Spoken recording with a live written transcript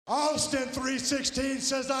Austin 316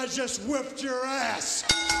 says I just whipped your ass.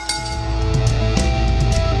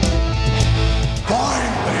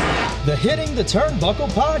 Finally. The Hitting the Turnbuckle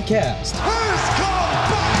Podcast. Who's come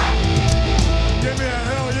back? Give me a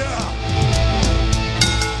hell yeah.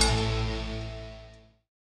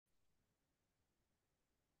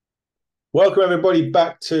 Welcome everybody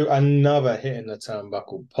back to another Hitting the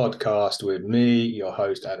Turnbuckle podcast with me, your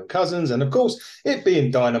host Adam Cousins, and of course, it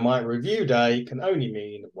being Dynamite Review Day can only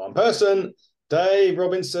mean one person, Dave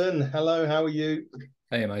Robinson. Hello, how are you?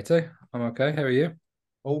 Hey matey, I'm okay. How are you?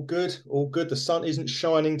 All good, all good. The sun isn't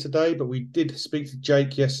shining today, but we did speak to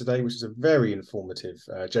Jake yesterday, which is a very informative,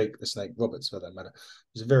 Jake the Snake Roberts for that matter.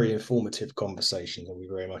 It was a very informative conversation and we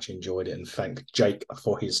very much enjoyed it and thank Jake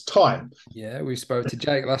for his time. Yeah, we spoke to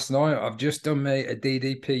Jake last night. I've just done me a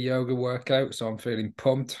DDP yoga workout, so I'm feeling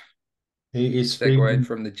pumped. He is segueing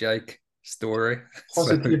from the Jake story.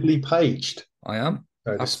 Positively paged. I am,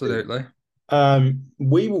 absolutely.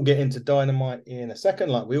 We will get into Dynamite in a second,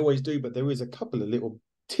 like we always do, but there is a couple of little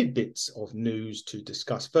tidbits of news to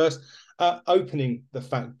discuss. First, opening the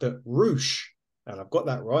fact that Roosh, and I've got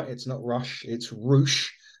that right, it's not Rush, it's Roosh,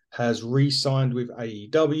 has re-signed with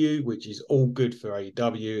AEW, which is all good for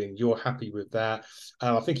AEW, and you're happy with that.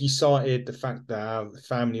 I think he cited the fact that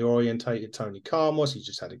family-orientated Tony Khan was, he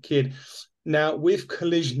just had a kid. Now, with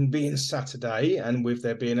Collision being Saturday and with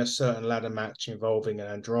there being a certain ladder match involving an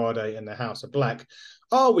Andrade and the House of Black,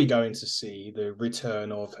 are we going to see the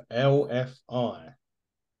return of LFI?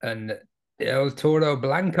 And El Toro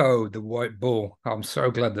Blanco, the white bull. I'm so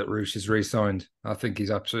glad that Roosh is re-signed. I think he's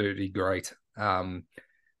absolutely great. And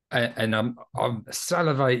I'm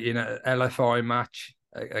salivating at LFI match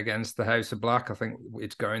against the House of Black. I think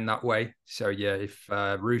it's going that way. So yeah, if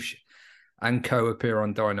Roosh and Co appear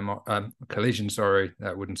on Dynamite Collision,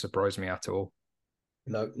 that wouldn't surprise me at all.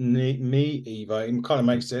 No, me either. It kind of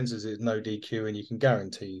makes sense as it's no DQ and you can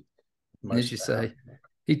guarantee most. As you say,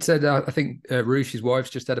 he'd said, I think Roosh's wife's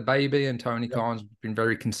just had a baby and Tony Khan's been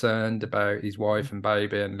very concerned about his wife and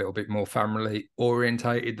baby and a little bit more family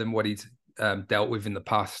orientated than what he's dealt with in the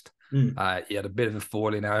past. He had a bit of a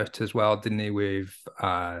falling out as well, didn't he, with,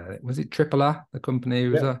 was it Triple R, the company he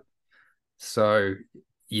was at? So,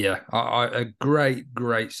 yeah, a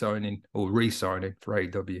great signing or re-signing for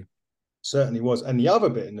AEW. Certainly was. And the other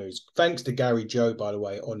bit of news, thanks to Gary Joe, by the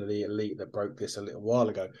way, on the Elite that broke this a little while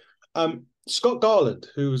ago. Scott Garland,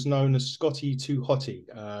 who was known as Scotty Too Hottie,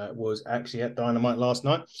 was actually at Dynamite last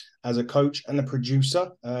night as a coach and a producer.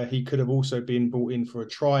 He could have also been brought in for a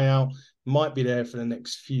tryout, might be there for the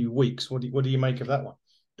next few weeks. What do you make of that one?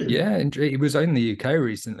 Yeah, and he was in the UK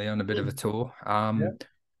recently on a bit of a tour.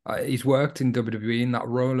 He's worked in WWE in that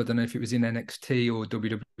role. I don't know if it was in NXT or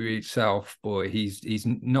WWE itself, but he's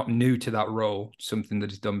not new to that role, something that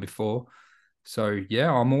he's done before. So,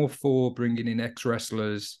 yeah, I'm all for bringing in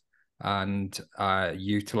ex-wrestlers and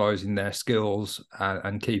utilising their skills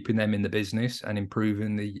and keeping them in the business and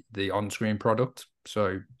improving the on-screen product.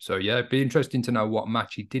 So yeah, it'd be interesting to know what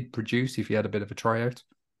match he did produce if he had a bit of a tryout.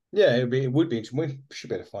 Yeah, it would be interesting. We should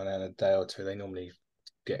be able to find out in a day or two. They normally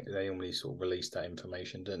sort of release that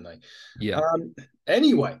information, don't they? Yeah.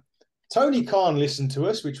 Anyway, Tony Khan listened to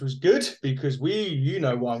us, which was good because you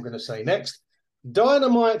know what I'm going to say next.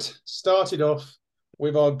 Dynamite started off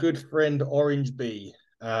with our good friend Orange B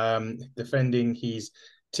defending his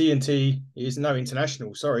the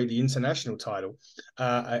international title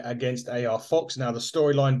against AR Fox. Now the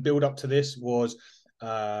storyline build up to this was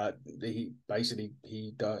he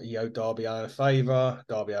owed Darby Allin a favor.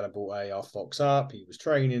 Darby Allin brought AR Fox up. He was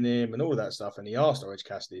training him and all of that stuff, and he asked Orange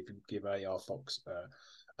Cassidy if he could give AR Fox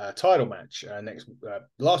a title match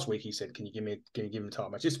last week. He said, can you give him a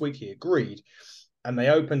title match? This week he agreed, and they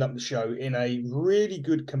opened up the show in a really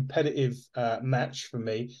good competitive match for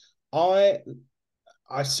me.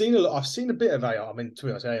 I've seen a bit of AR. I mean, to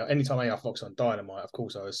be honest, anytime AR Fox on Dynamite, of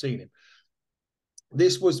course, I was seeing him.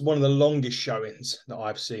 This was one of the longest showings that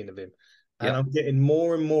I've seen of him. And I'm getting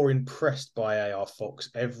more and more impressed by AR Fox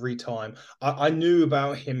every time. I knew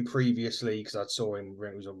about him previously because I saw him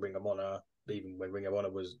when he was on Ring of Honor, even when Ring of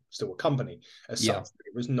Honor was still a company as such.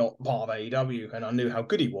 It was not part of AEW, and I knew how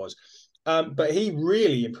good he was. But he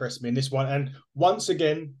really impressed me in this one. And once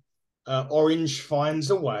again, Orange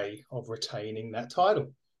finds a way of retaining that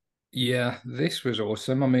title. Yeah, this was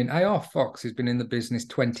awesome. I mean, AR Fox has been in the business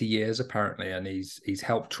 20 years apparently, and he's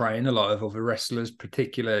helped train a lot of other wrestlers,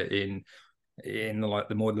 particularly in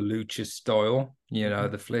the more the lucha style,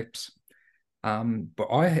 the flips. But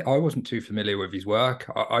I wasn't too familiar with his work.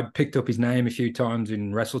 I'd picked up his name a few times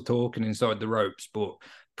in Wrestle Talk and Inside the Ropes, but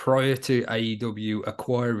prior to AEW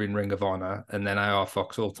acquiring Ring of Honor and then AR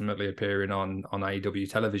Fox ultimately appearing on AEW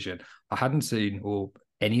television, I hadn't seen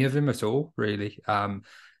any of him at all, really. And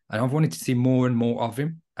I've wanted to see more and more of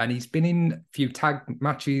him. And he's been in a few tag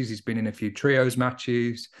matches, he's been in a few trios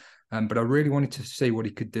matches, but I really wanted to see what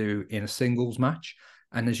he could do in a singles match.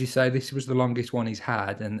 And as you say, this was the longest one he's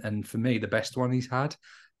had, and for me, the best one he's had.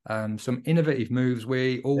 Some innovative moves.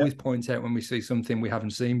 We always point out when we see something we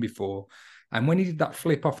haven't seen before. And when he did that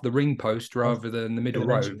flip off the ring post rather than the middle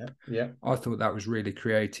rope, I thought that was really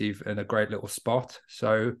creative and a great little spot.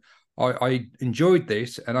 So I enjoyed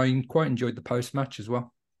this, and I quite enjoyed the post match as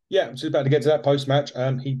well. Yeah, so about to get to that post match.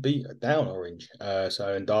 He beat down Orange.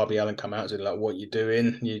 And Darby Allin come out and said, like, what you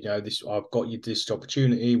doing? You know, this, I've got you this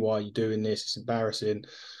opportunity. Why are you doing this? It's embarrassing.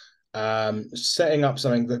 Setting up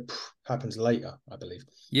something that happens later, I believe.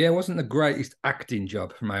 Yeah, it wasn't the greatest acting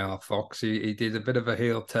job from AR Fox. He did a bit of a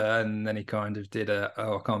heel turn, and then he kind of did I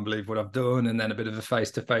can't believe what I've done, and then a bit of a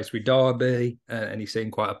face-to-face with Darby, and he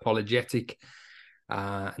seemed quite apologetic.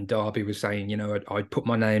 And Darby was saying, you know, I'd put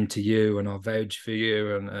my name to you, and I'll vouch for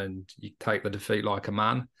you, and you take the defeat like a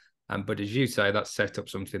man. But as you say, that's set up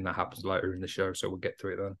something that happens later in the show, so we'll get to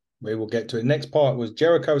it then. We will get to it. Next part was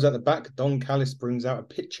Jericho was at the back. Don Callis brings out a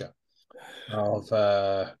picture of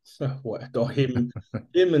him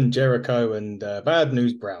and Jericho and Bad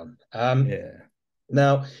News Brown.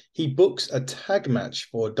 Now he books a tag match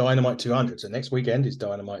for Dynamite 200. So next week is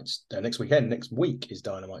Dynamite's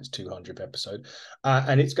 200th episode,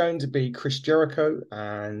 and it's going to be Chris Jericho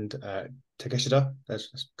and Takeshita.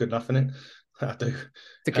 That's good enough, isn't it? I do.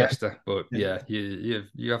 Takeshita, but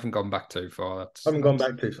you haven't gone back too far. Gone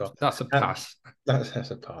back too far. That's a pass.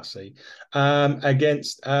 That's a pass. See,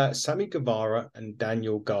 against Sammy Guevara and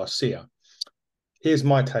Daniel Garcia. Here's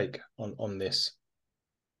my take on this.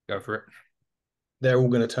 Go for it. They're all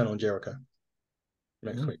going to turn on Jericho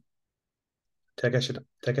next week.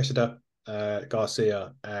 Takeshita,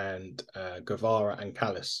 Garcia, and Guevara and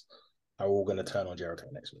Callis are all going to turn on Jericho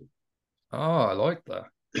next week. Oh, I like that.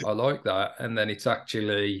 And then it's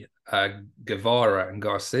actually Guevara and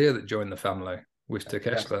Garcia that join the family with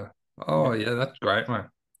Takeshita. Oh, yeah, that's great, man.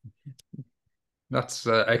 That's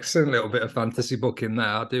excellent little bit of fantasy booking there.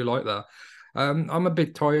 I do like that. I'm a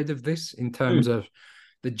bit tired of this in terms of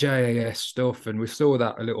the JAS stuff, and we saw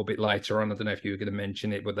that a little bit later on. I don't know if you were going to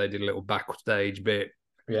mention it, but they did a little backstage bit.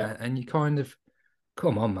 Yeah. And you kind of,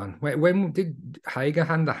 come on, man. When did Hager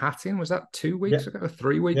hand the hat in? Was that 2 weeks ago or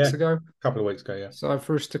 3 weeks ago? A couple of weeks ago, yeah. So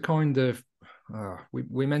for us to kind of,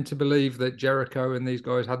 we meant to believe that Jericho and these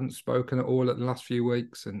guys hadn't spoken at all at the last few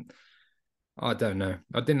weeks, and I don't know.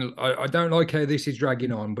 I don't like how this is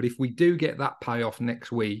dragging on, but if we do get that payoff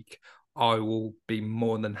next week, I will be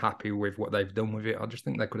more than happy with what they've done with it. I just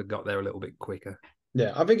think they could have got there a little bit quicker.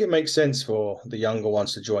 Yeah, I think it makes sense for the younger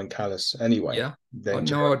ones to join Callis anyway. Yeah,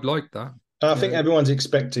 no, I'd like that. I think everyone's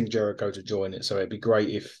expecting Jericho to join it, so it'd be great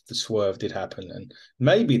if the swerve did happen, and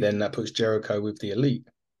maybe then that puts Jericho with the elite.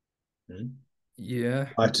 Yeah,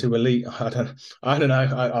 to elite. I don't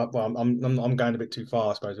know. I'm going a bit too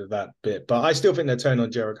far, I suppose, with that bit, but I still think they'll turn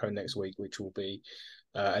on Jericho next week, which will be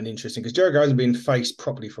an interesting, because Jericho hasn't been faced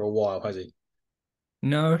properly for a while, has he?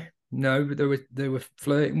 No, but they were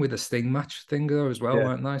flirting with a Sting match thing though as well,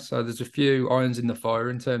 weren't they? So there's a few irons in the fire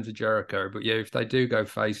in terms of Jericho. But yeah, if they do go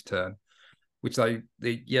face turn, which they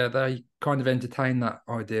kind of entertained that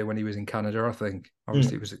idea when he was in Canada, I think.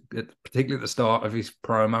 Obviously, it was particularly at the start of his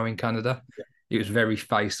promo in Canada. Yeah. It was very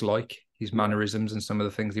face-like, his mannerisms and some of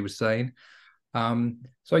the things he was saying.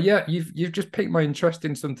 So yeah, you've just piqued my interest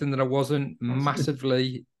in something that I wasn't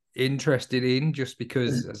massively interested in, just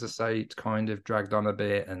because, as I say, it's kind of dragged on a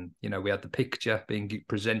bit, and you know, we had the picture being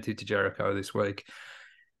presented to Jericho this week.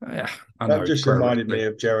 Yeah, that just reminded me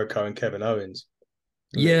of Jericho and Kevin Owens.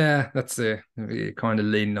 Yeah, that's it. We're kind of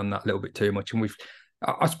leaning on that a little bit too much, and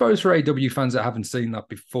I suppose for AEW fans that haven't seen that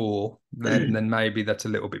before, then maybe that's a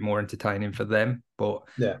little bit more entertaining for them. But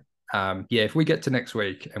if we get to next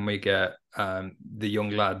week and we get the young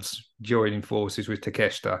lads joining forces with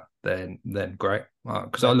Takeshita, then great.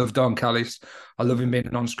 Because I love Don Callis. I love him being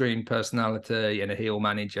an on-screen personality and a heel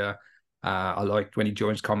manager. I like when he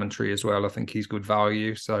joins commentary as well. I think he's good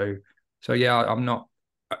value. So yeah, I'm not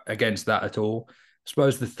against that at all. I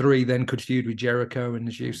suppose the three then could feud with Jericho and,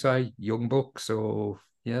 as you say, Young Bucks or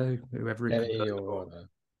whoever it is.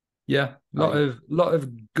 Yeah, lot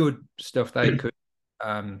of good stuff they could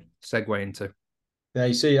segue into. Now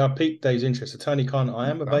you see, I piqued Dave's interest. So Tony Khan,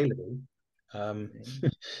 I am available.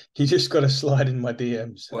 You just got to slide in my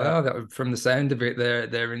DMs. Well, from the sound of it,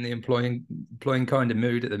 they're in the employing kind of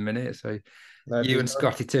mood at the minute. So you and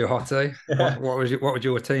Scotty too hot, eh? What would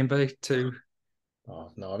your team be?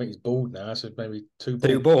 Oh no, I think he's bald now. So maybe too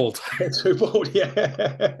Too bald. bald. Too bald.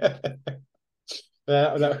 Yeah.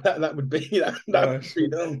 That would be that would be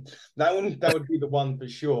that would be the one for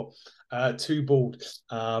sure. Too bald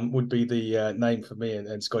would be the name for me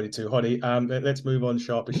and Scotty Too Hottie. Let's move on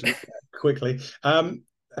sharpishly quickly.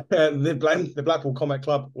 The Blackpool Combat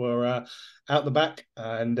Club were out the back,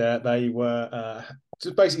 and they were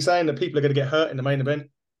just basically saying that people are going to get hurt in the main event.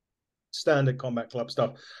 Standard Combat Club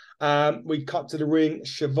stuff. We cut to the ring.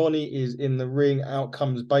 Schiavone is in the ring. Out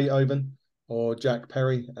comes Beethoven or Jack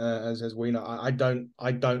Perry, as we know. I don't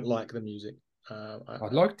like the music. I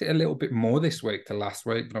liked it a little bit more this week than last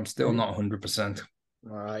week, but I'm still not 100%.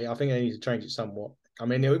 I think they need to change it somewhat. I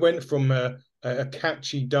mean, it went from a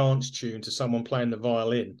catchy dance tune to someone playing the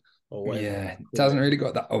violin or whatever. Yeah, it hasn't really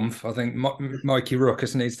got that oomph. I think Mikey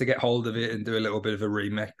Ruckus needs to get hold of it and do a little bit of a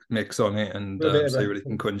remix on it and see what he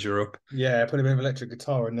can conjure up. Yeah, put a bit of electric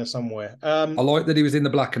guitar in there somewhere. I like that he was in the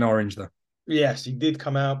black and orange, though. Yes, he did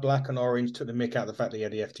come out black and orange, took the mick out of the fact that he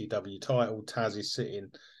had the FTW title. Taz is sitting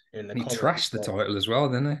in the He trashed the title as well,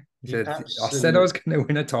 didn't he? He said, absolutely... I said I was going to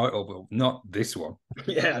win a title, but not this one.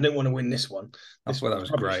 Yeah, I didn't want to win this one. I thought that was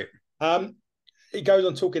rubbish. Great. He goes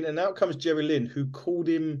on talking, and out comes Jerry Lynn, who called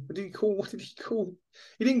him. What did he call?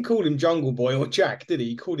 He didn't call him Jungle Boy or Jack, did he?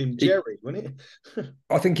 He called him Jerry, wasn't it?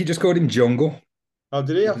 I think he just called him Jungle. Oh,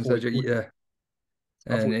 did he? Yeah.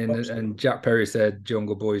 And Jack Perry said,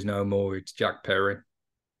 "Jungle Boy's no more. It's Jack Perry."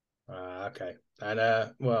 Okay. And I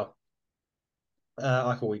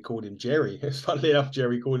thought we called him Jerry. Funnily enough,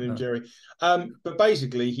 Jerry called him Jerry. But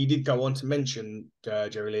basically, he did go on to mention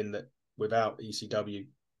Jerry Lynn that without ECW,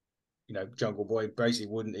 Jungle Boy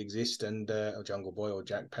basically wouldn't exist, and or Jungle Boy or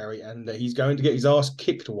Jack Perry, and he's going to get his ass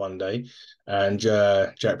kicked one day. And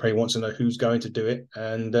Jack Perry wants to know who's going to do it,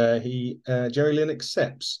 and Jerry Lynn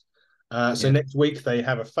accepts. So next week they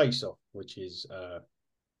have a face-off, which is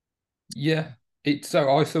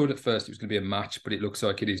So I thought at first it was going to be a match, but it looks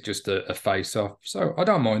like it is just a face-off. So I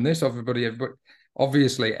don't mind this.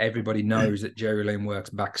 Obviously, everybody knows that Jerry Lynn works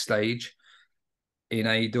backstage in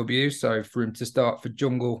AEW. So for him to start, for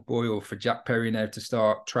Jungle Boy or for Jack Perry now to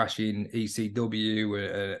start trashing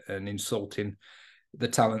ECW and insulting the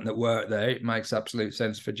talent that work there, it makes absolute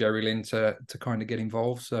sense for Jerry Lynn to kind of get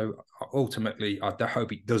involved. So ultimately, I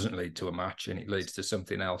hope it doesn't lead to a match and it leads to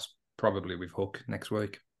something else, probably with Hook next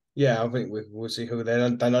week. Yeah, I think we'll see who they're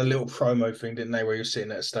done a little promo thing, didn't they, where you're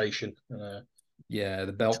sitting at a station.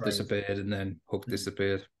 The belt disappeared and then Hook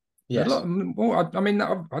disappeared. Yes. I mean,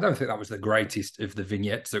 I don't think that was the greatest of the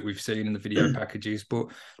vignettes that we've seen in the video packages, but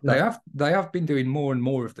they have been doing more and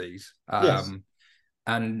more of these, and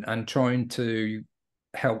trying to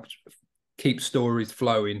help keep stories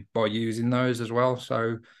flowing by using those as well.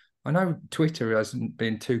 So I know Twitter hasn't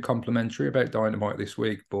been too complimentary about Dynamite this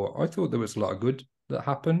week, but I thought there was a lot of good that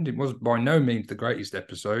happened. It was by no means the greatest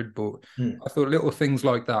episode, but I thought little things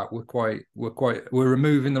like that were a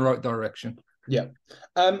move in the right direction. Yeah.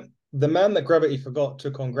 The man that Gravity forgot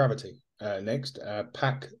took on Gravity next.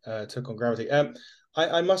 Pac took on Gravity.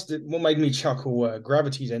 What made me chuckle,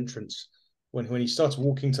 Gravity's entrance when he starts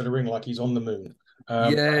walking to the ring like he's on the moon.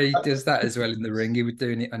 He does that as well in the ring. He was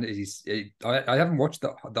doing it, and I haven't watched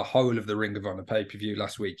the whole of the Ring of Honor pay-per-view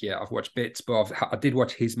last week yet. I've watched bits, but I did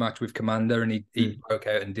watch his match with Commander, and he broke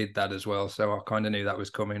out and did that as well. So I kind of knew that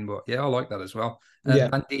was coming, but I like that as well.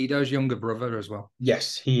 Bandido's younger brother as well.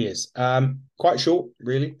 Yes, he is. Quite short,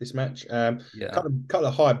 really, this match. Couple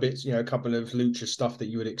of high bits, a couple of lucha stuff that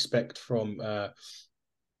you would expect from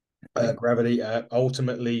Gravity.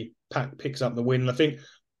 Ultimately, Pac picks up the win. And I think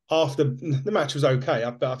after the match was okay,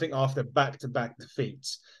 but I think after back-to-back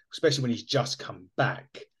defeats, especially when he's just come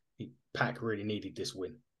back, Pac really needed this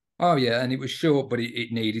win. Oh, yeah, and it was short, but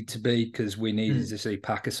it needed to be because we needed to see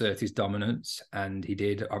Pac assert his dominance, and he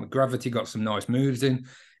did. Gravity got some nice moves in,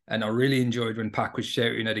 and I really enjoyed when Pac was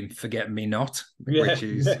shouting at him, "Forget me not," which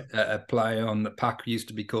is a play on that Pac used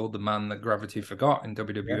to be called the man that Gravity forgot in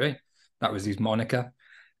WWE. Yeah. That was his moniker.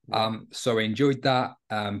 So I enjoyed that,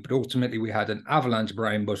 but ultimately we had an avalanche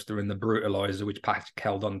brainbuster in the brutalizer, which Pac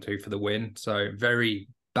held on to for the win. So very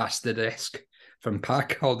bastard-esque from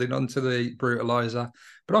Pac holding on to the brutalizer.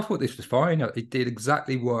 But I thought this was fine. It did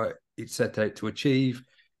exactly what it set out to achieve.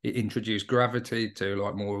 It introduced Gravity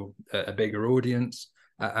to a bigger audience,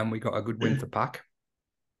 and we got a good win for Pac.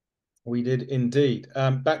 We did indeed.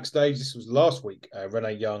 Backstage, this was last week.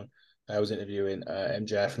 Renee Young was interviewing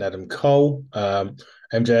MJF and Adam Cole.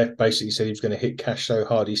 MJF basically said he was going to hit Cash so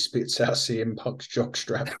hard he spits out CM Punk's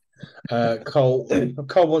jockstrap. Cole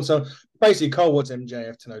wants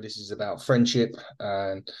MJF to know this is about friendship,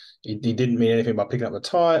 and he didn't mean anything by picking up the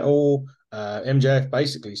title. MJF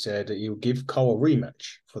basically said that he'll give Cole a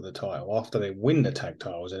rematch for the title after they win the tag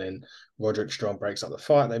titles, and then Roderick Strong breaks up the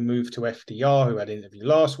fight. They move to FDR, who had an interview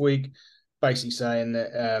last week, basically saying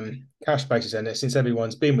that Cash basically saying that since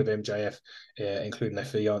everyone's been with MJF, including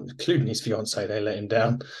his fiance, they let him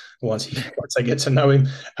down once they get to know him.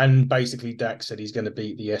 And basically, Dax said he's going to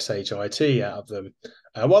beat the SHIT out of them.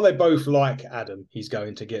 While they both like Adam, he's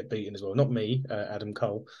going to get beaten as well. Not me, Adam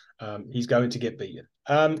Cole. He's going to get beaten.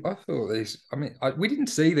 I thought these. I mean, we didn't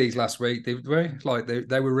see these last week. They were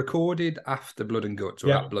they were recorded after Blood and Guts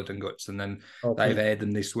or at Blood and Guts, and then they've aired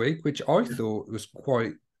them this week, which I thought was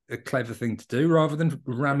quite a clever thing to do, rather than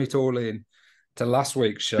ram it all in to last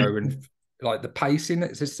week's show. And like the pacing,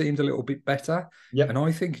 it just seemed a little bit better. Yeah, and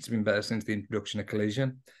I think it's been better since the introduction of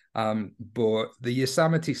Collision. But the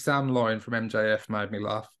Yosemite Sam line from MJF made me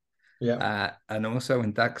laugh. Yeah. And also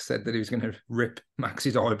when Dax said that he was going to rip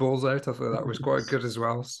Max's eyeballs out, I thought that was quite good as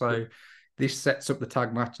well. So this sets up the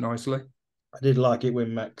tag match nicely. I did like it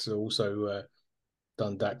when Max also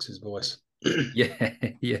done Dax's voice. yeah.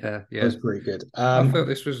 It was pretty good. I thought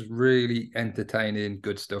this was really entertaining,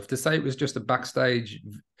 good stuff. To say it was just a backstage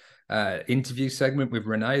interview segment with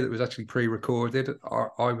Renee that was actually pre-recorded,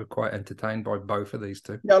 I was quite entertained by both of these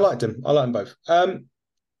two. Yeah, I liked them both.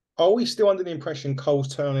 Are we still under the impression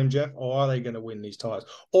Cole's turn on MJF, or are they going to win these titles?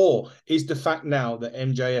 Or is the fact now that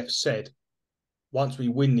MJF said, once we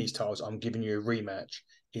win these titles, I'm giving you a rematch,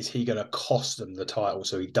 is he going to cost them the title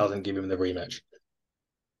so he doesn't give him the rematch?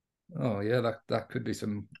 Oh, yeah, that could be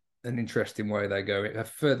an interesting way they go.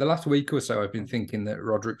 For the last week or so, I've been thinking that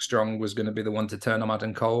Roderick Strong was going to be the one to turn on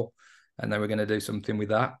Adam Cole, and they were going to do something with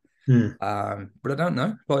that. But I don't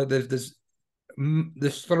know. Like there's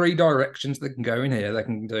three directions they can go in here. They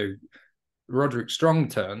can do Roderick Strong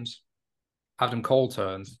turns, Adam Cole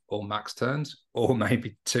turns, or Max turns, or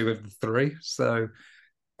maybe two of the three. So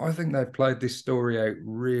I think they've played this story out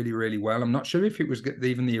really, really well. I'm not sure if it was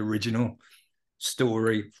even the original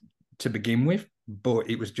story to begin with, but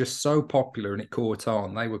it was just so popular and it caught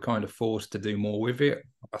on. They were kind of forced to do more with it.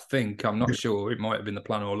 I'm not sure. It might have been the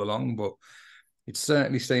plan all along, but it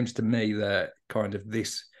certainly seems to me that kind of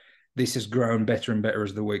this has grown better and better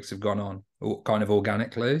as the weeks have gone on, or kind of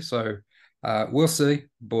organically. So we'll see,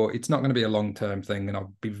 but it's not going to be a long-term thing, and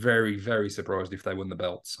I'll be very, very surprised if they win the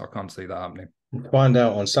belts. I can't see that happening. Find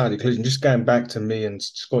out on Saturday Collision. Just going back to me and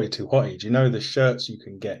Scotty Too Hotty, do you know the shirts you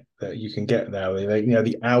can get now?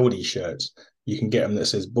 The Audi shirts, you can get them that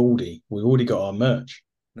says Baldy. We've already got our merch.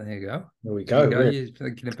 There you go. There we go. You're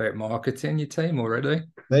thinking about marketing your team already.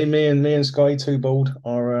 Me and Scotty Too Bald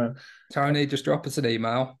are. Tony, just drop us an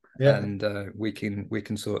email. Yeah. And we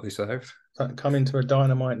can sort this out. Come into a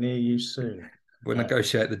Dynamite near you soon. We'll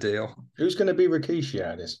negotiate the deal. Who's going to be Rikishi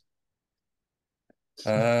out of this?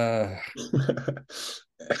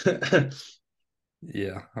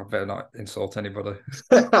 Yeah, I better not insult anybody.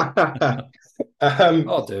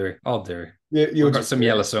 I'll do. You've got some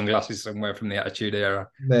yellow sunglasses somewhere from the Attitude Era.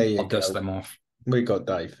 There you go. I'll dust them off. We got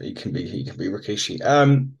Dave. He can be Rikishi.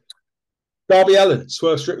 Darby Allin,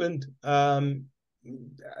 Swerve Strickland.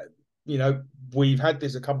 We've had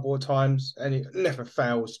this a couple of times, and it never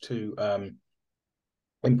fails to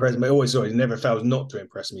impress me. It never fails not to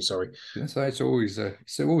impress me. Sorry. So it's always a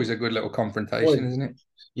good little confrontation, isn't it?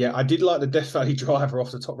 Yeah, I did like the Death Valley driver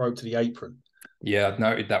off the top rope to the apron. Yeah, I've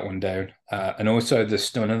noted that one down, and also the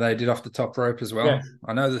stunner they did off the top rope as well. Yeah.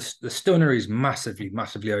 I know the stunner is massively,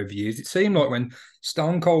 massively overused. It seemed like when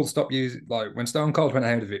Stone Cold stopped using, like when Stone Cold went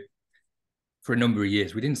out of it for a number of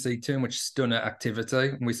years, we didn't see too much stunner activity,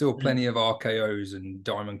 and we saw plenty of RKOs and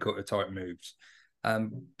diamond cutter type moves.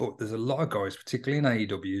 But there's a lot of guys, particularly in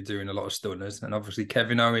AEW, doing a lot of stunners, and obviously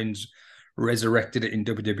Kevin Owens resurrected it in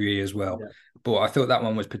WWE as well. Yeah. But I thought that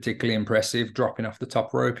one was particularly impressive, dropping off the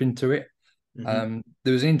top rope into it. Mm-hmm.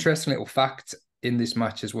 There was an interesting little fact in this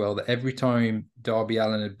match as well, that every time Darby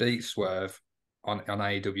Allin had beat Swerve on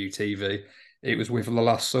AEW TV, it was with the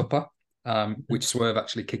Last Supper, which Swerve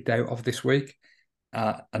actually kicked out of this week.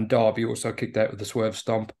 And Darby also kicked out of the Swerve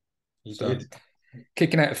Stomp. He did.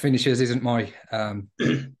 Kicking out of finishers isn't my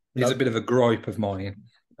is a bit of a gripe of mine.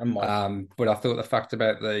 But I thought the fact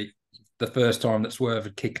about the first time that Swerve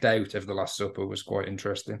had kicked out of the Last Supper was quite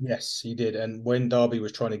interesting. Yes, he did. And when Darby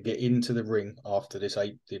was trying to get into the ring after this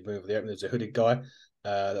move of the open, there's a hooded guy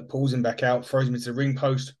that pulls him back out, throws him into the ring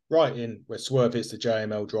post, right in where Swerve hits the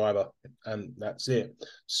JML driver, and that's it.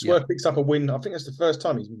 Swerve picks up a win. I think that's the first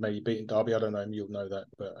time he's maybe beaten Darby. I don't know, you'll know that.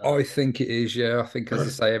 But I think it is, yeah. I think,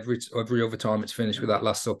 as I say, every other time it's finished with that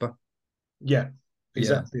Last Supper. Yeah.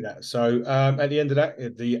 Exactly that. So at the end of that,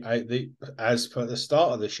 as per the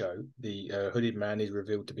start of the show, the hooded man is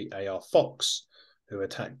revealed to be AR Fox, who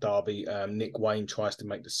attack Darby. Nick Wayne tries to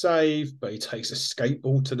make the save, but he takes a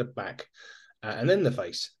skateboard to the back. And then the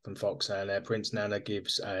face from Fox, and Prince Nana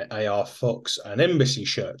gives AR Fox an embassy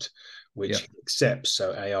shirt, which he accepts.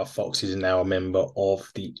 So AR Fox is now a member of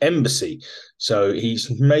the embassy. So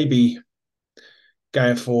he's maybe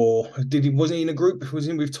going for. Wasn't he in a group? Was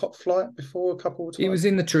he with Top Flight before a couple of times? He was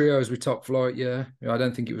in the trios with Top Flight. Yeah, I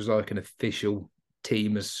don't think it was like an official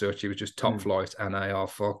team as such. It was just Top Flight and AR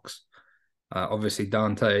Fox. Obviously,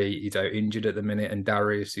 Dante is out injured at the minute, and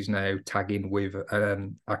Darius is now tagging with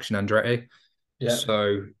Action Andretti. Yeah.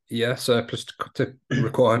 So, surplus to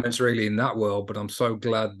requirements really in that world. But I'm so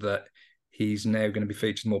glad that he's now going to be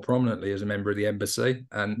featured more prominently as a member of the embassy.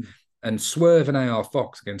 And Swerve and AR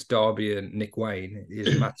Fox against Darby and Nick Wayne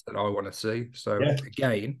is a match that I want to see. So,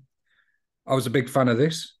 again, I was a big fan of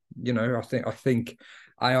this. I think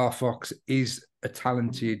AR Fox is a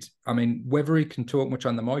talented. I mean, whether he can talk much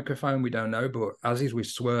on the microphone, we don't know. But as is with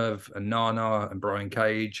Swerve and Nana and Brian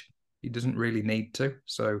Cage, he doesn't really need to.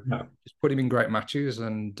 So just put him in great matches.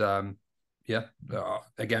 And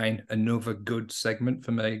again, another good segment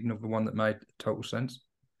for me. Another one that made total sense.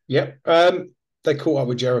 Yep. They caught up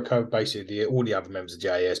with Jericho. Basically, all the other members of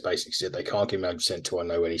JAS basically said they can't give him 100% until I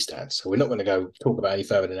know where he stands. So we're not going to go talk about any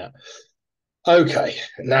further than that. Okay.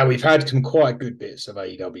 Now we've had some quite good bits of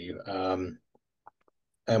AEW.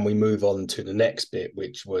 And we move on to the next bit,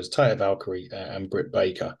 which was Taya Valkyrie and Britt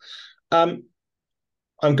Baker.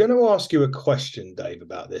 I'm going to ask you a question, Dave,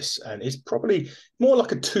 about this, and it's probably more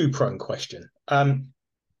like a two-pronged question. I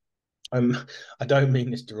don't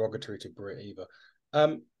mean this derogatory to Britt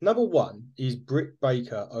either. Number one, is Britt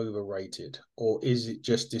Baker overrated, or is it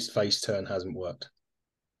just this face turn hasn't worked?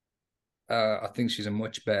 I think she's a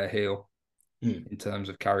much better heel in terms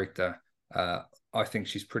of character. I think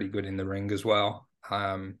she's pretty good in the ring as well.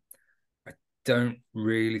 I don't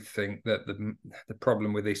really think that the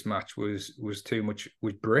problem with this match was too much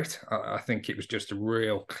with Britt. I think it was just a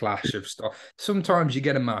real clash of stuff. Sometimes you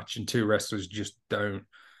get a match and two wrestlers just don't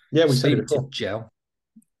seem to gel.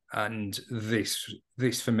 And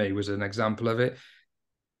this for me was an example of it.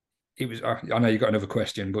 It was. I know you got another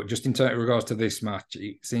question, but just in regards to this match,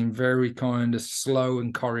 it seemed very kind of slow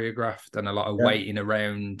and choreographed, and a lot of waiting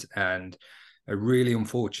around, and a really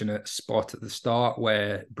unfortunate spot at the start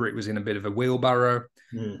where Britt was in a bit of a wheelbarrow,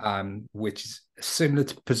 which is similar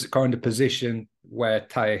to kind of position where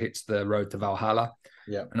Taya hits the road to Valhalla.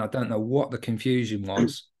 Yeah, and I don't know what the confusion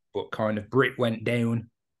was, but kind of Britt went down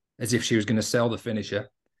as if she was going to sell the finisher.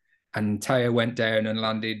 And Taya went down and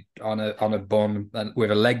landed on a bum and with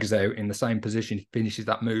her legs out in the same position. He finishes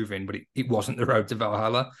that move in, but it wasn't the road to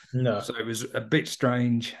Valhalla. No. So it was a bit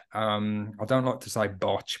strange. I don't like to say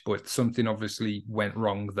botch, but something obviously went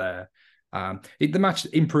wrong there. The match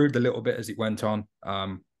improved a little bit as it went on.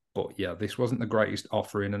 But yeah, this wasn't the greatest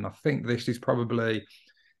offering. And I think this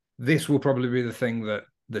will probably be the thing that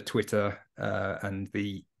the Twitter and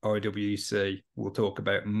the IWC will talk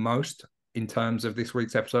about most in terms of this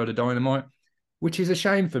week's episode of Dynamite, which is a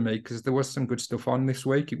shame for me because there was some good stuff on this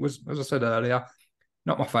week. It was, as I said earlier,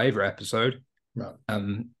 not my favourite episode. No.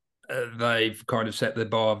 They've kind of set the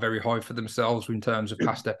bar very high for themselves in terms of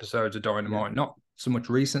past episodes of Dynamite, not so much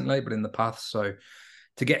recently, but in the past. So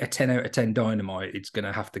to get a 10 out of 10 Dynamite, it's going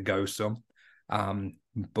to have to go some.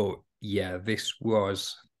 But yeah, this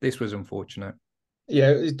was unfortunate.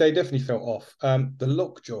 Yeah, they definitely felt off. The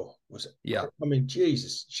lockjaw was. Yeah. I mean,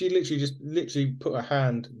 Jesus, she literally put her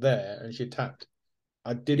hand there and she tapped.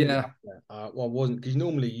 I didn't. Yeah. Well, I wasn't, because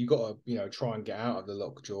normally you got to try and get out of the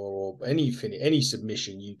lockjaw, or any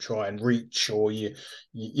submission you try and reach, or you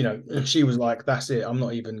she was like, that's it. I'm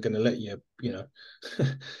not even going to let you.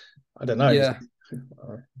 I don't know. Yeah.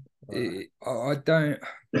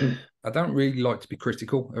 I don't really like to be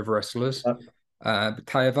critical of wrestlers. But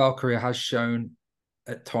Taya Valkyrie has shown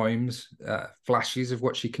at times flashes of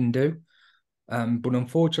what she can do, but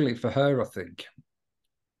unfortunately for her, I think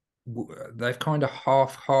they've kind of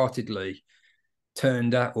half-heartedly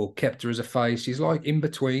turned at or kept her as a face. She's like in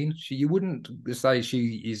between. You wouldn't say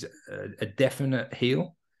she is a definite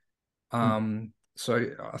heel. So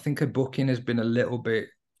I think her booking has been a little bit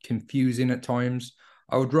confusing at times.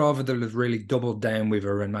 I would rather they have really doubled down with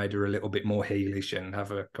her and made her a little bit more heelish and have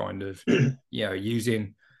her kind of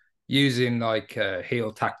using like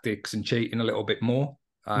heel tactics and cheating a little bit more,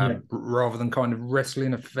 rather than kind of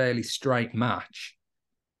wrestling a fairly straight match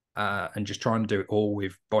and just trying to do it all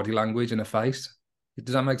with body language and a face.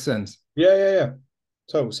 Does that make sense? Yeah.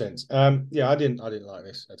 Total sense. I didn't like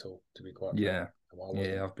this at all, to be quite fair.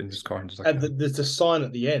 Yeah, I've been as kind as I And can. the sign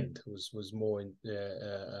at the end was more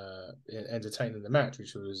entertaining than the match,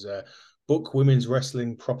 which was book women's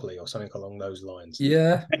wrestling properly or something along those lines.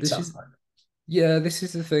 Yeah, this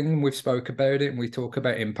is the thing. We've spoke about it, and we talk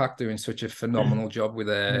about Impact doing such a phenomenal job with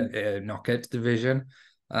their knockouts division.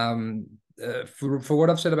 For what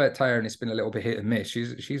I've said about Taya, and it's been a little bit hit and miss.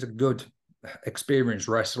 She's a good, experienced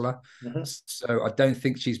wrestler, so I don't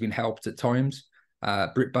think she's been helped at times.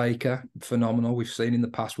 Britt Baker, phenomenal. We've seen in the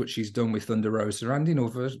past what she's done with Thunder Rosa and in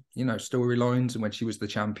other, storylines, and when she was the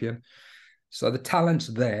champion. So the talent's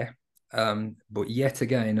there. But yet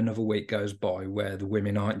again, another week goes by where the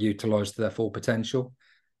women aren't utilised to their full potential.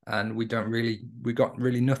 And we got really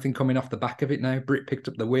nothing coming off the back of it now. Britt picked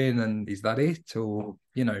up the win, and is that it? Or,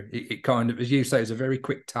 it kind of, as you say, is a very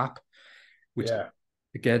quick tap, which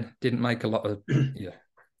again didn't make a lot of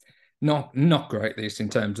not great this in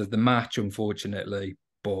terms of the match, unfortunately,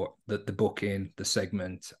 but the booking, the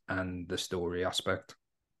segment, and the story aspect.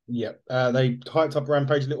 Yep. They hyped up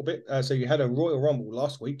Rampage a little bit. So you had a Royal Rumble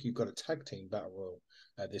last week. You've got a tag team battle royal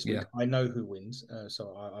this week. I know who wins,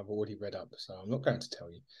 so I've already read up. So I'm not going to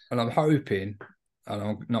tell you. And I'm hoping, and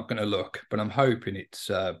I'm not going to look, but I'm hoping it's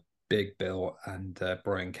Big Bill and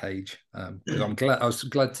Brian Cage. Because I was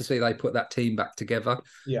glad to see they put that team back together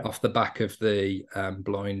off the back of the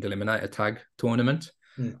Blind Eliminator Tag tournament.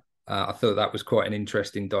 I thought that was quite an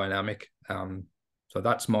interesting dynamic. So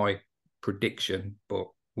that's my prediction, but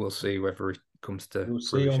we'll see whether it comes to You'll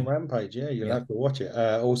see on Rampage. You'll have to watch it.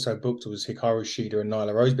 Also booked was Hikaru Shida and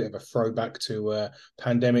Nyla Rose, bit of a throwback to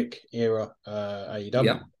pandemic era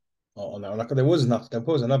AEW on that one. Like, there was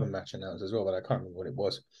another match announced as well, but I can't remember what it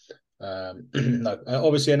was. No,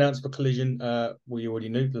 obviously announced for Collision. We already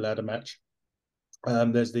knew the ladder match.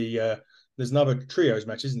 There's another trios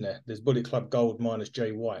match, isn't there? There's Bullet Club Gold minus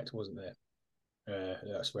Jay White, wasn't there?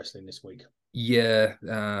 That's wrestling this week. Yes,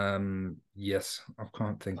 I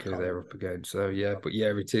can't think who they're up against. So but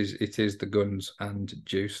it is the Guns and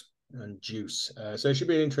Juice. So it should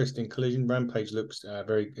be an interesting Collision. Rampage looks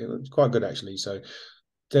quite good actually. So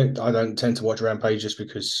I don't tend to watch Rampage just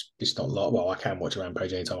because it's not like, well, I can watch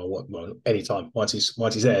Rampage anytime I want. Well, anytime once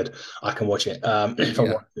he's aired, I can watch it if I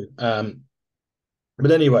want to.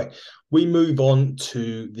 But anyway, we move on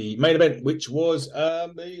to the main event, which was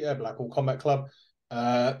the Blackpool Combat Club.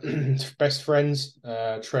 Best friends,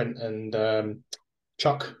 Trent and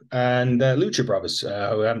Chuck, and Lucha Brothers, who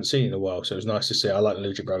I haven't seen in a while. So it was nice to see. I like the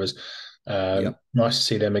Lucha Brothers. Nice to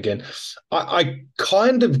see them again. I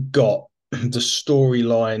kind of got the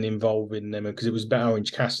storyline involving them because it was about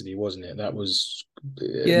Orange Cassidy, wasn't it? That was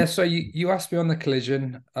So you asked me on the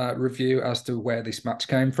Collision review as to where this match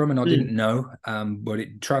came from, and I didn't know. But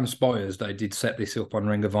it transpires they did set this up on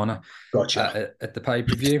Ring of Honor. Gotcha. At the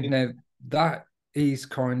pay-per-view. Now that is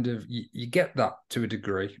kind of you get that to a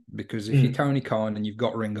degree because if you're Tony Khan and you've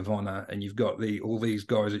got Ring of Honor and you've got all these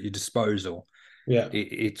guys at your disposal,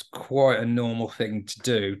 it's quite a normal thing to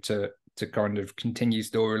do to kind of continue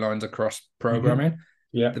storylines across programming.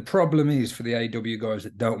 The problem is for the AEW guys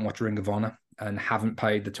that don't watch Ring of Honor and haven't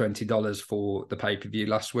paid the $20 for the pay-per-view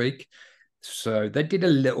last week. So they did a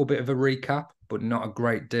little bit of a recap, but not a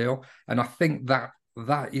great deal. And I think that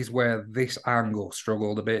is where this angle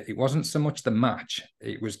struggled a bit. It wasn't so much the match.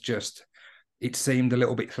 It was just, it seemed a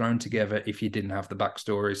little bit thrown together if you didn't have the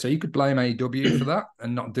backstory. So you could blame AEW for that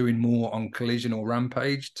and not doing more on Collision or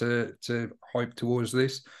Rampage to hype towards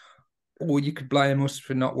this. Or you could blame us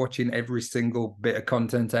for not watching every single bit of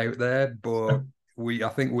content out there. But I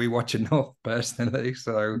think we watch enough personally.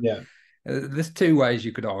 So there's two ways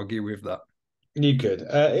you could argue with that. You could.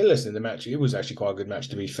 Listen, the match, it was actually quite a good match,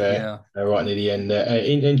 to be fair. Right near the end.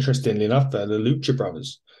 Interestingly enough, the Lucha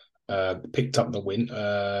Brothers picked up the win.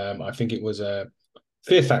 I think it was a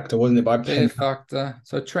Fear Factor, wasn't it? By Fear Factor.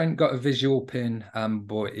 So Trent got a visual pin,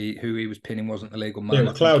 but who he was pinning wasn't the legal man. Yeah, it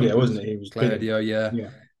was Claudio, wasn't it? He was Claudio, yeah.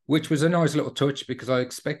 Which was a nice little touch because I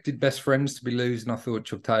expected Best Friends to be losing. I thought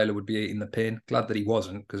Chuck Taylor would be eating the pin. Glad that he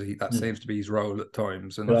wasn't because that seems to be his role at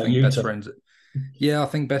times. And I think Best Friends... I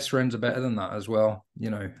think Best Friends are better than that as well.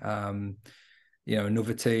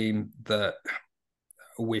 Another team that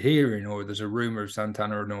we're hearing, or there's a rumor of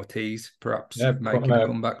Santana and Ortiz perhaps making a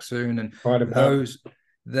comeback soon, and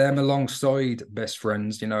them alongside Best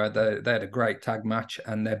Friends, they had a great tag match,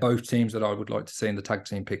 and they're both teams that I would like to see in the tag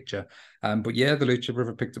team picture. The Lucha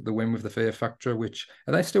Brother picked up the win with the Fear Factor. Which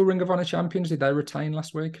are they still Ring of Honor champions? Did they retain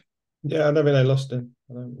last week? Yeah, I don't think they lost him.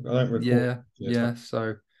 I don't recall.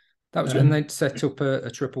 So. That was when they set up a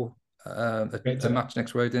triple a match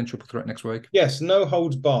next week, then triple threat next week. Yes, no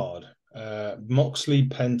holds barred. Moxley,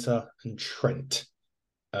 Penta, and Trent.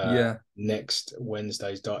 next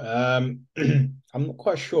Wednesday's. I'm not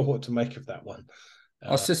quite sure what to make of that one.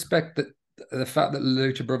 I suspect that the fact that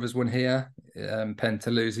Lucha Brothers won here, Penta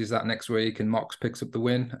loses that next week, and Mox picks up the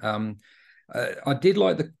win. I did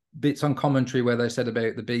like the bits on commentary where they said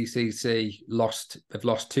about the BCC have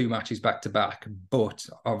lost 2 matches back to back, but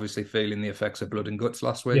obviously feeling the effects of blood and guts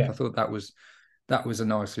last week. I thought that was a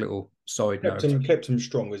nice little side note. Kept them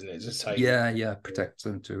strong, isn't it? As I say, yeah, protects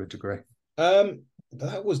them to a degree.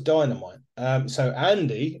 That was Dynamite. So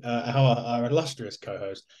Andy, our illustrious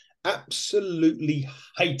co-host, absolutely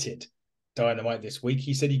hated Dynamite this week.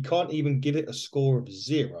 He said he can't even give it a score of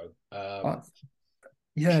 0.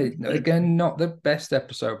 Again, not the best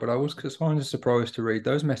episode, but I was kind of surprised to read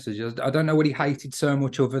those messages. I don't know what he hated so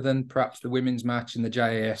much other than perhaps the women's match and the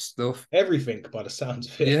JAS stuff. Everything, by the sounds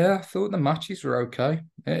of it. Yeah, I thought the matches were okay.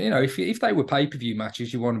 If they were pay-per-view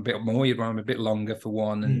matches, you want a bit more, you'd want them a bit longer for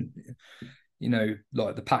one. And,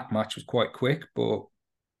 like the Pac match was quite quick, but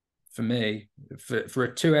for me, for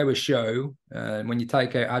a 2-hour show, when you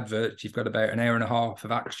take out adverts, you've got about an hour and a half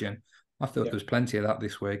of action. I thought there was plenty of that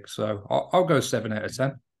this week, so I'll go 7 out of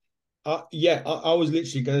 10. I was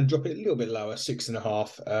literally going to drop it a little bit lower,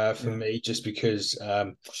 6.5 for me, just because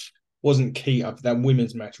wasn't key up. That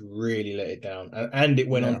women's match really let it down, and it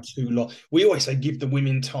went on too long. We always say give the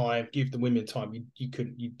women time. You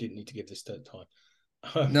didn't need to give this third time.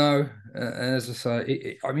 No, as I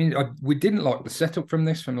say, we didn't like the setup from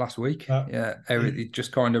last week. It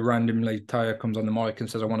just kind of randomly, Taya comes on the mic and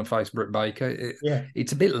says, "I want to face Britt Baker."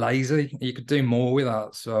 It's a bit lazy. You could do more with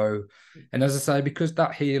that. So, and as I say, because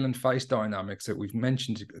that heel and face dynamics that we've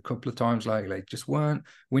mentioned a couple of times lately just weren't.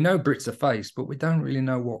 We know Britt's a face, but we don't really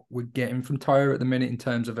know what we're getting from Taya at the minute in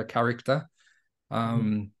terms of a character.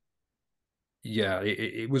 It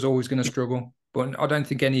was always going to struggle. But I don't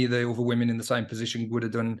think any of the other women in the same position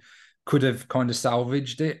could have kind of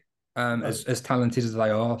salvaged it as talented as they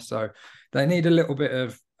are. So they need a little bit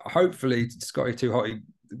of, hopefully Scotty Too Hot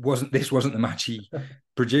wasn't the match he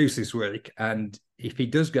produced this week. And if he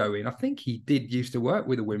does go in, I think he did used to work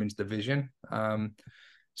with the women's division.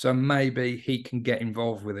 So maybe he can get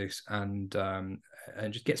involved with this and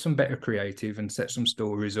just get some better creative and set some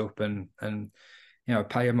stories up and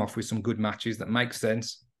pay him off with some good matches that make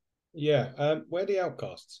sense. Yeah, where are the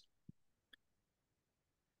Outcasts?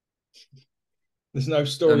 There's no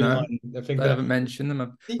storyline. They haven't mentioned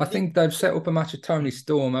them. I think they've set up a match with Tony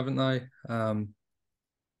Storm, haven't they?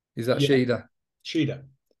 Is that Shida? Shida.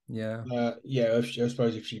 Yeah. I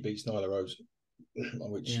suppose if she beats Nyla Rose,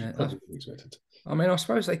 which she probably expected. I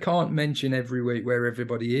suppose they can't mention every week where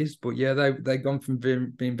everybody is, but they've gone from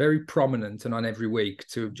being very prominent and on every week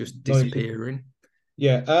to just disappearing.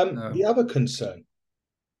 Yeah. The other concern.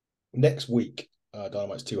 Next week,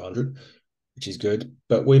 Dynamite's 200, which is good,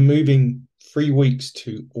 but we're moving 3 weeks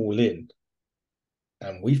to All In,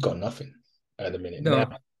 and we've got nothing at the minute. No.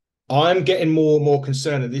 Now, I'm getting more and more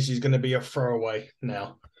concerned that this is going to be a throwaway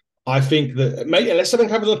now. I think that maybe unless something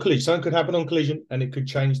happens on Collision, something could happen on Collision, and it could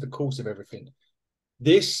change the course of everything.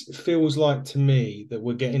 This feels like to me that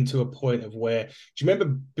we're getting to a point of where, do you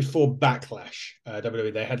remember before Backlash,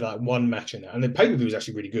 WWE, they had like one match announced, and the pay-per-view was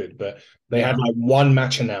actually really good, but they had like one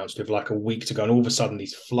match announced with like a week to go, and all of a sudden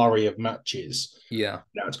these flurry of matches. Yeah.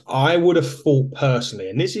 Announced. I would have thought personally,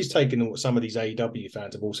 and this is taking what some of these AEW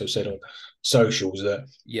fans have also said on socials, that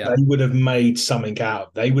they would have made something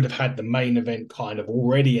out. They would have had the main event kind of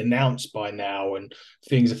already announced by now, and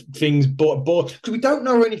things because we don't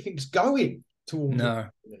know where anything's going. No,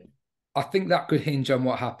 I think that could hinge on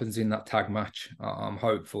what happens in that tag match. I'm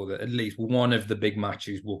hopeful that at least one of the big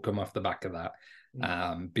matches will come off the back of that,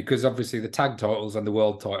 because obviously the tag titles and the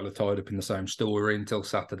world title are tied up in the same story until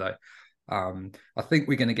Saturday. I think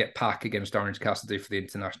we're going to get Pac against Orange Cassidy for the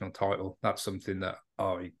international title. That's something that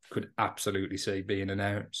I could absolutely see being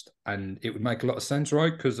announced, and it would make a lot of sense,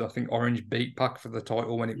 right? Because I think Orange beat Pac for the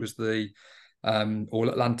title when it was the All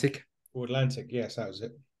Atlantic. All Atlantic, yes, that was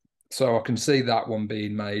it. So I can see that one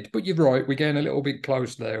being made. But you're right, we're getting a little bit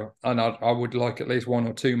close there. And I would like at least 1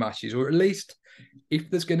 or 2 matches, or at least if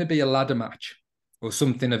there's going to be a ladder match or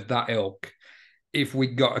something of that ilk, if we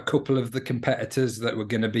got a couple of the competitors that were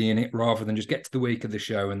going to be in it rather than just get to the week of the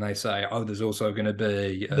show and they say, oh, there's also going to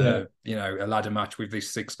be, a ladder match with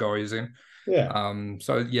these 6 guys in. Yeah.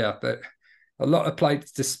 A lot of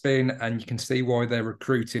plates to spin, and you can see why they're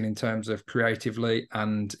recruiting in terms of creatively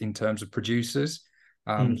and in terms of producers.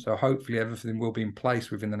 So hopefully everything will be in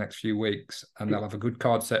place within the next few weeks, and they'll have a good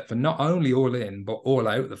card set for not only All In, but All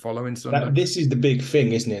Out the following Sunday. This is the big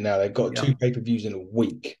thing, isn't it? Now they've got 2 pay-per-views in a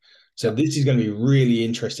week. So this is going to be really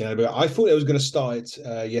interesting. I thought it was going to start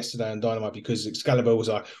yesterday on Dynamite because Excalibur was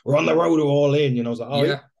like, we're on the road to All In. You know, I was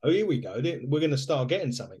like, here we go. We're going to start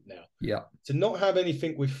getting something now. Yeah. To not have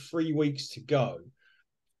anything with 3 weeks to go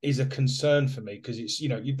is a concern for me because it's,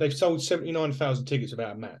 they've sold 79,000 tickets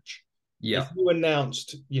without a match. Yeah. If you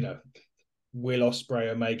announced, Will Ospreay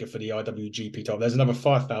Omega for the IWGP title, there's another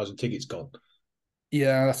 5,000 tickets gone.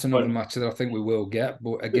 Yeah, that's another match that I think we will get.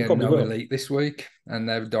 But again, no Elite this week, and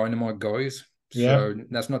they're Dynamite guys. So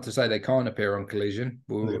that's not to say they can't appear on Collision.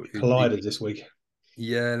 Colliders this week.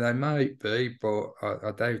 Yeah, they might be, but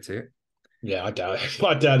I doubt it. Yeah, I doubt it.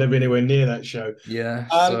 I doubt they'll be anywhere near that show. Yeah,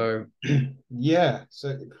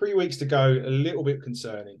 so 3 weeks to go, a little bit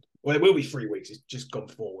concerning. Well, it will be 3 weeks. It's just gone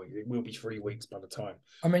 4 weeks. It will be 3 weeks by the time.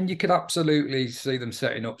 I mean, you could absolutely see them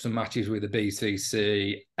setting up some matches with the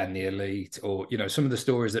BCC and the Elite, or, some of the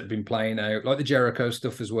stories that have been playing out, like the Jericho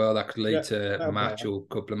stuff as well, that could lead to a match or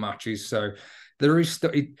a couple of matches. So there is,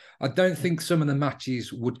 I don't think some of the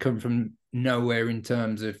matches would come from nowhere in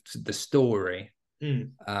terms of the story.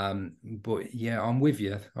 But yeah, I'm with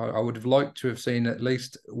you. I would have liked to have seen at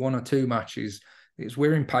least 1 or 2 matches.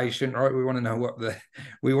 We're impatient, right? We want to know what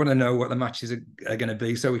the matches are going to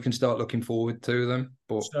be, so we can start looking forward to them.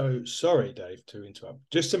 But so sorry, Dave, to interrupt.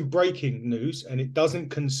 Just some breaking news, and it doesn't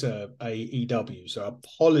concern AEW, so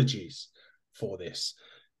apologies for this.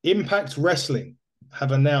 Impact Wrestling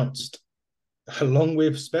have announced, along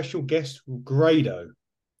with special guest Grado,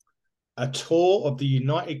 a tour of the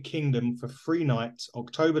United Kingdom for 3 nights,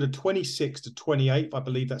 October the 26th to 28th. I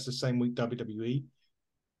believe that's the same week WWE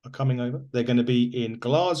are coming over. They're going to be in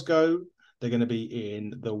Glasgow. They're going to be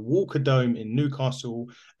in the Walker Dome in Newcastle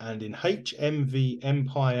and in HMV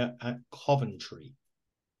Empire at Coventry.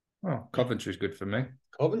 Oh, Coventry's good for me.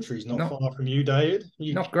 Coventry's not far from you, David.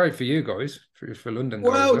 Not great for you guys, for London.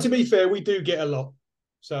 Well, guys, to be fair, we do get a lot.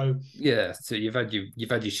 So yeah, so you've had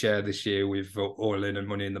your share this year with All In and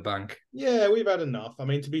Money in the Bank. Yeah, we've had enough. I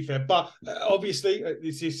mean, to be fair, but obviously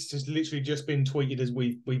this has literally just been tweeted as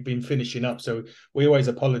we've been finishing up. So we always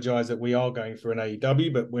apologise that we are going for an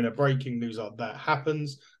AEW, but when a breaking news like that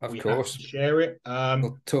happens, of course, have to share it.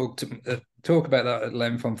 We'll talk about that at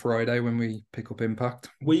length on Friday when we pick up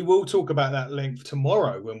Impact. We will talk about that length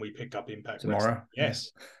tomorrow when we pick up Impact. Tomorrow,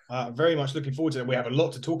 yes. Very much looking forward to it. We have a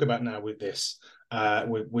lot to talk about now with this.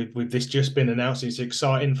 With this just been announced, it's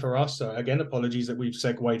exciting for us. So again, apologies that we've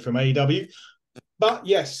segued from AEW. But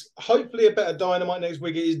yes, hopefully a better Dynamite next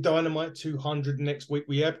week. It is Dynamite 200 next week.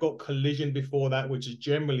 We have got Collision before that, which has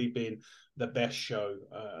generally been the best show,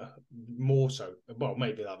 more so. Well,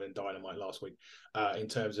 maybe other than Dynamite last week, in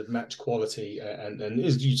terms of match quality and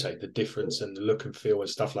as you say, the difference and the look and feel and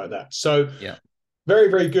stuff like that. So yeah, very,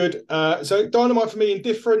 very good. So Dynamite for me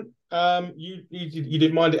indifferent. You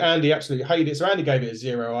didn't mind it. Andy absolutely hated it. So Andy gave it a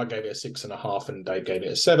 0. I gave it a 6.5, and Dave gave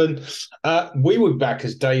it a 7. We will be back,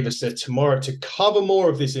 as Dave has said, tomorrow to cover more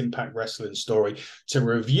of this Impact Wrestling story, to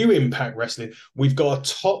review Impact Wrestling. We've got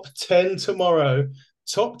a top 10 tomorrow.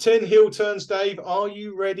 Top 10 heel turns, Dave. Are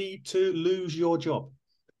you ready to lose your job?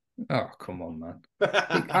 Oh, come on, man.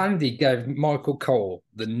 Andy gave Michael Cole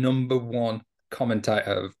the #1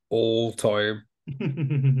 commentator of all time.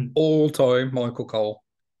 All time, Michael Cole.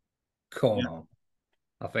 Come on.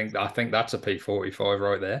 I think that's a P45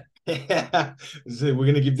 right there. Yeah. So we're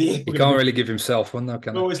going to give the... He can't really give himself one, though,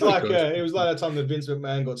 can Well, it's like it was like that time that Vince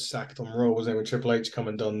McMahon got sacked on Raw, wasn't it, when Triple H come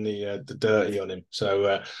and done the dirty on him.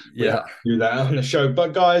 So yeah, do that on the show.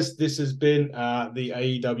 But guys, this has been the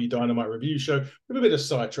AEW Dynamite review show with a bit of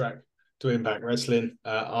sidetrack to Impact Wrestling.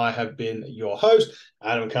 I have been your host,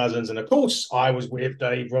 Adam Cousins, and of course, I was with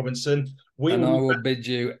Dave Robinson. I will bid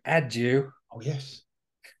you adieu. Oh yes.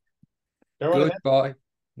 Goodbye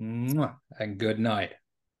and good night.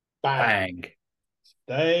 Bang.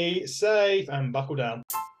 Stay safe and buckle down.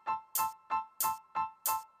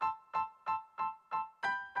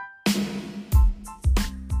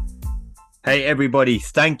 Hey everybody,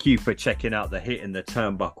 thank you for checking out the Hit in the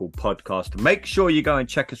Turnbuckle podcast. Make sure you go and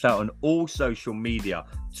check us out on all social media.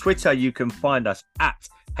 Twitter, you can find us at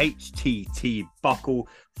HTT Buckle.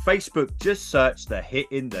 Facebook, just search the Hit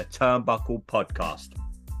in the Turnbuckle podcast.